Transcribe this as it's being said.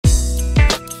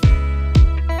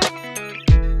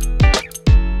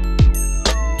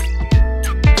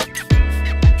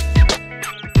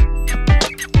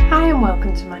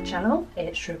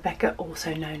Sister Rebecca,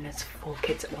 also known as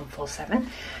 4Kids147,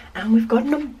 and we've got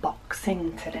an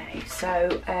unboxing today.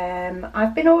 So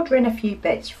I've been ordering a few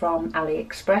bits from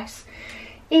AliExpress,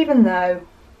 even though,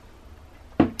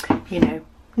 you know,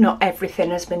 not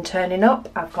everything has been turning up.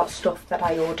 I've got stuff that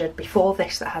I ordered before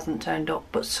this that hasn't turned up,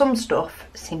 but some stuff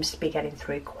seems to be getting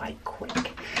through quite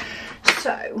quick.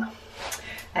 So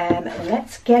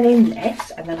let's get in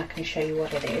this and then I can show you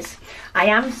what it is. I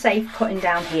am safe putting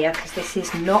down here because this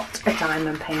is not a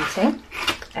diamond painting,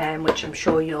 which I'm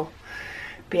sure you'll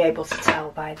be able to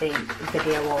tell by the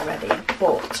video already,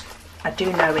 but I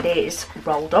do know it is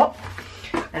rolled up,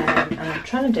 and I'm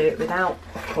trying to do it without,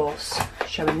 of course,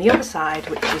 showing the other side,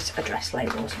 which is address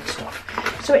labels and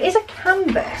stuff. So it is a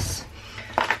canvas,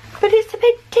 but it's a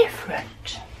bit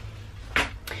different.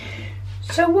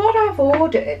 So what I've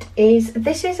ordered is,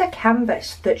 this is a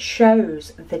canvas that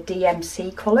shows the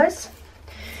DMC colours.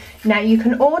 Now you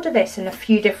can order this in a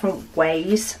few different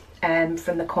ways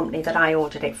from the company that I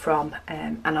ordered it from,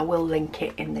 and I will link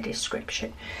it in the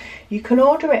description. You can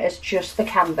order it as just the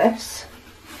canvas,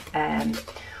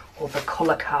 or the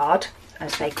colour card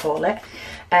as they call it.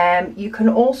 You can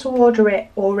also order it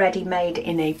already made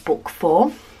in a book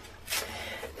form,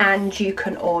 and you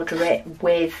can order it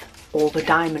with all the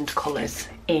diamond colours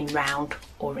in round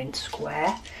or in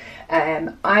square.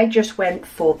 I just went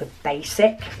for the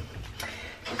basic,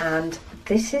 and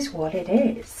this is what it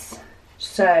is.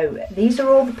 So these are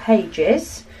all the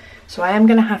pages, so I am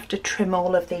going to have to trim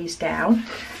all of these down,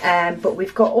 but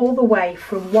we've got all the way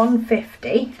from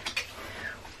 150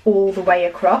 all the way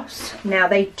across. Now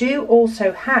they do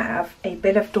also have a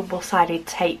bit of double-sided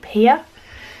tape here.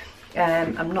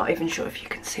 I'm not even sure if you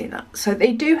can see that. So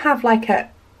they do have like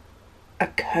a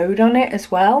code on it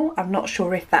as well. I'm not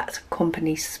sure if that's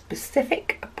company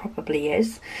specific, it probably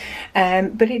is,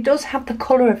 but it does have the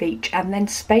colour of each and then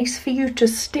space for you to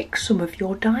stick some of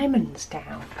your diamonds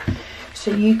down. So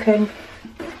you can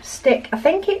stick, I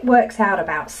think it works out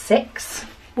about 6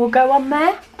 will go on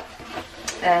there,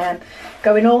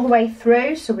 going all the way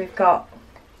through. So we've got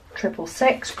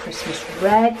 666, Christmas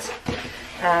red,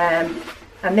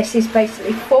 and this is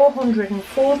basically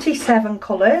 447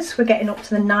 colours. We're getting up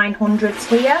to the 900s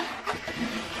here,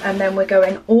 and then we're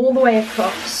going all the way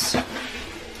across,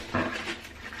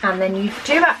 and then you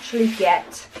do actually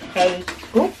get a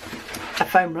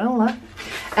foam roller,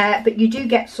 but you do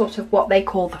get sort of what they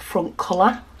call the front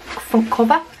cover,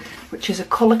 which is a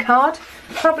colour card.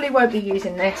 Probably won't be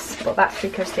using this, but that's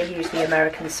because they use the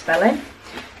American spelling,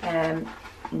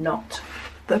 not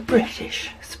the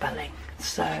British spelling.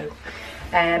 So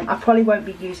I probably won't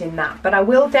be using that, but I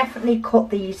will definitely cut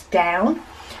these down,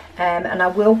 and I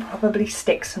will probably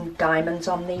stick some diamonds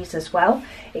on these as well.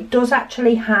 It does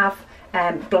actually have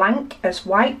blank as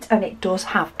white, and it does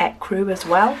have ecru as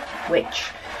well,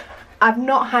 which I've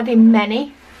not had in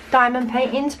many diamond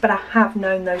paintings, but I have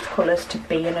known those colours to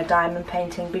be in a diamond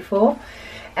painting before.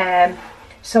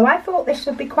 So I thought this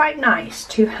would be quite nice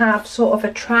to have sort of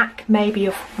a track maybe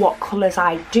of what colours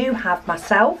I do have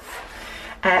myself,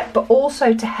 but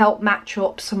also to help match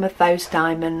up some of those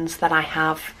diamonds that I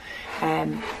have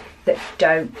that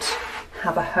don't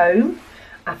have a home.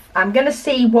 I'm going to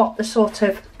see what the sort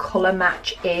of colour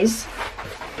match is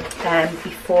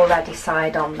before I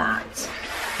decide on that,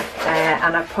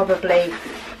 and I probably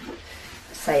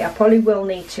will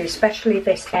need to, especially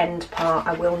this end part,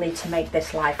 I will need to make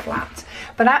this lie flat.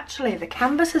 But actually the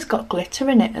canvas has got glitter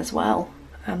in it as well.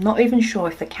 I'm not even sure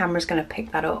if the camera's going to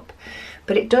pick that up,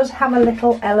 but it does have a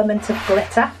little element of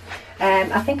glitter.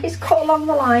 I think it's cut along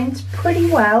the lines pretty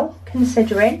well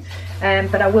considering,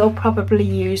 but I will probably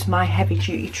use my heavy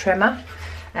duty trimmer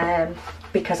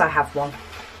because I have one.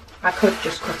 I could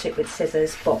just cut it with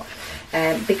scissors, but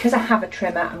because I have a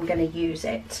trimmer I'm going to use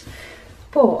it.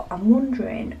 But I'm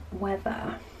wondering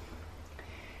whether,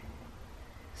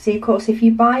 see, of course if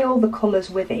you buy all the colours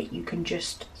with it you can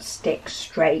just stick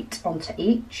straight onto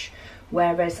each,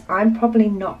 whereas I'm probably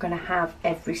not going to have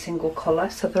every single colour,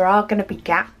 so there are going to be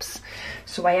gaps,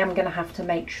 so I am going to have to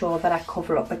make sure that I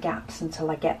cover up the gaps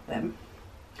until I get them.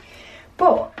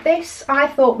 But this I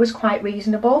thought was quite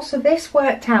reasonable, so this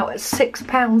worked out at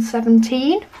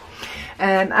 £6.17,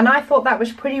 and I thought that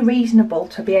was pretty reasonable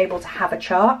to be able to have a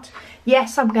chart.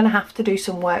 Yes, I'm going to have to do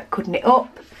some work cutting it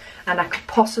up, and I could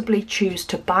possibly choose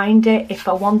to bind it if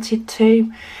I wanted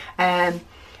to.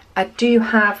 I do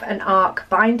have an arc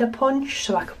binder punch,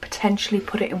 so I could potentially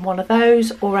put it in one of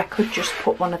those, or I could just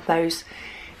put one of those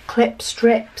clip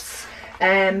strips.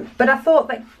 But I thought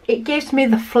that it gives me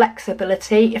the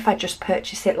flexibility if I just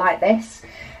purchase it like this.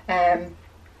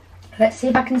 Let's see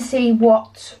if I can see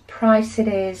what price it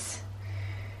is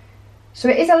So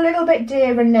it is a little bit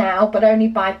dearer now, but only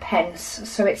by pence.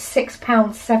 So it's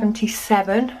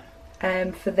 £6.77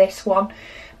 for this one.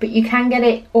 But you can get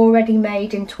it already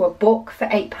made into a book for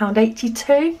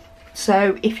 £8.82.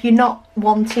 So if you're not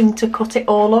wanting to cut it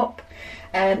all up,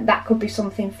 that could be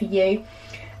something for you.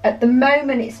 At the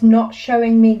moment it's not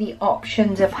showing me the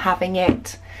options of having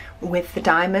it with the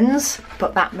diamonds,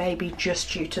 but that may be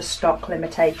just due to stock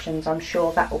limitations. I'm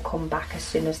sure that will come back as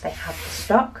soon as they have the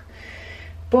stock.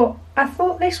 But I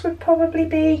thought this would probably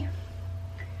be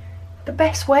the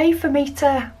best way for me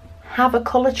to have a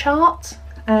colour chart,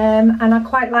 and I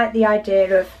quite like the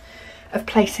idea of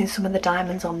placing some of the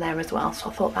diamonds on there as well, so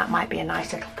I thought that might be a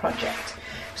nice little project.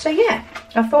 So yeah,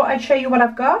 I thought I'd show you what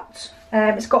I've got.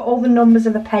 It's got all the numbers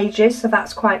of the pages, so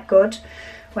that's quite good.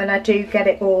 When I do get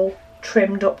it all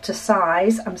trimmed up to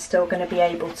size, I'm still going to be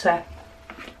able to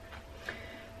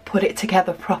put it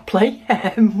together properly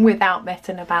without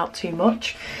messing about too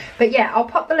much. But yeah, I'll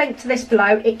pop the link to this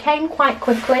below. It came quite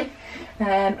quickly.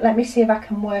 Let me see if I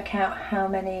can work out how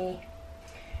many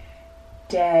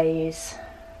days.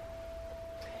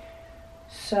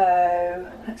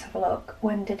 So let's have a look.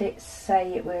 When did it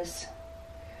say it was?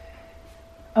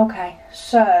 Okay,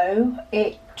 so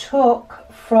it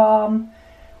took from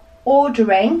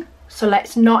ordering, so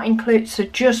let's not include, so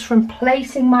just from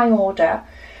placing my order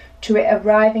to it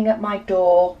arriving at my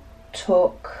door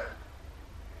took,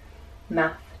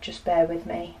 math, just bear with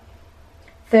me,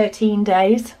 13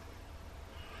 days.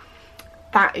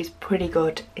 That is pretty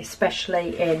good,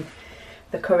 especially in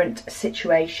the current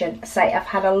situation. Say I've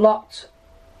had a lot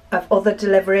of other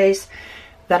deliveries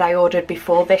that I ordered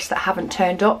before this that haven't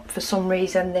turned up. For some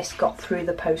reason this got through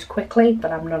the post quickly,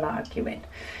 but I'm not arguing.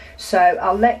 So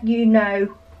I'll let you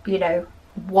know,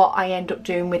 what I end up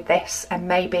doing with this, and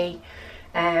maybe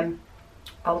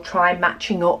I'll try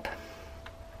matching up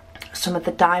some of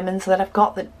the diamonds that I've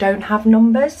got that don't have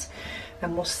numbers,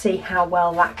 and we'll see how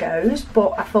well that goes.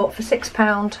 But I thought for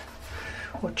 £6,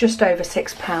 or just over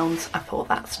 £6, I thought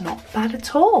that's not bad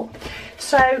at all.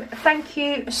 So thank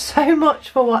you so much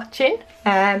for watching.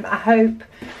 I hope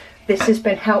this has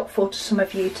been helpful to some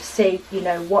of you to see,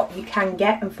 what you can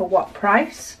get and for what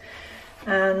price.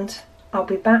 And I'll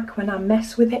be back when I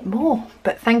mess with it more.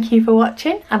 But thank you for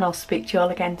watching, and I'll speak to you all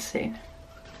again soon.